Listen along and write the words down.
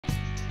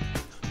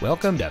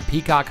Welcome to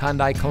Peacock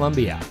Hyundai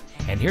Columbia,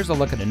 and here's a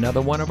look at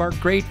another one of our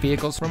great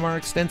vehicles from our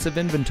extensive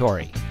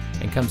inventory,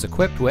 and comes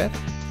equipped with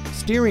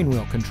steering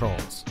wheel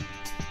controls,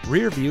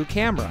 rear view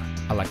camera,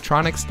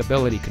 electronic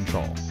stability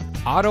control,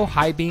 auto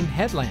high beam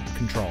headlamp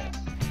control,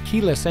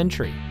 keyless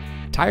entry,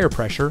 tire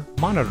pressure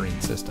monitoring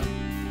system,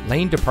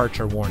 lane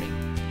departure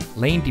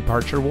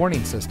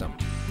warning system,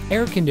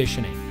 air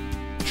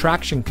conditioning,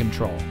 traction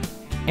control,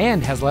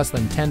 and has less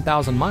than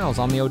 10,000 miles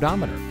on the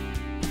odometer.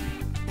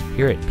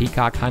 Here at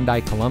Peacock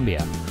Hyundai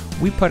Columbia,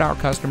 we put our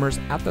customers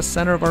at the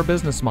center of our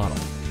business model.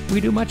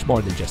 We do much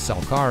more than just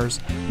sell cars.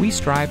 We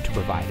strive to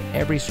provide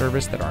every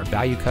service that our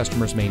valued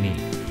customers may need,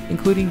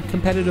 including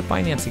competitive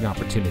financing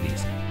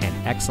opportunities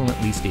and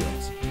excellent lease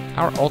deals.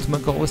 Our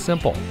ultimate goal is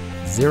simple: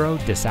 0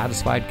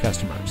 dissatisfied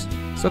customers.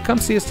 So come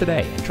see us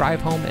today and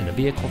drive home in a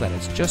vehicle that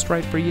is just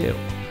right for you.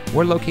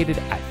 We're located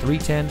at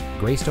 310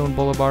 Greystone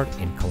Boulevard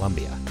in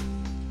Columbia.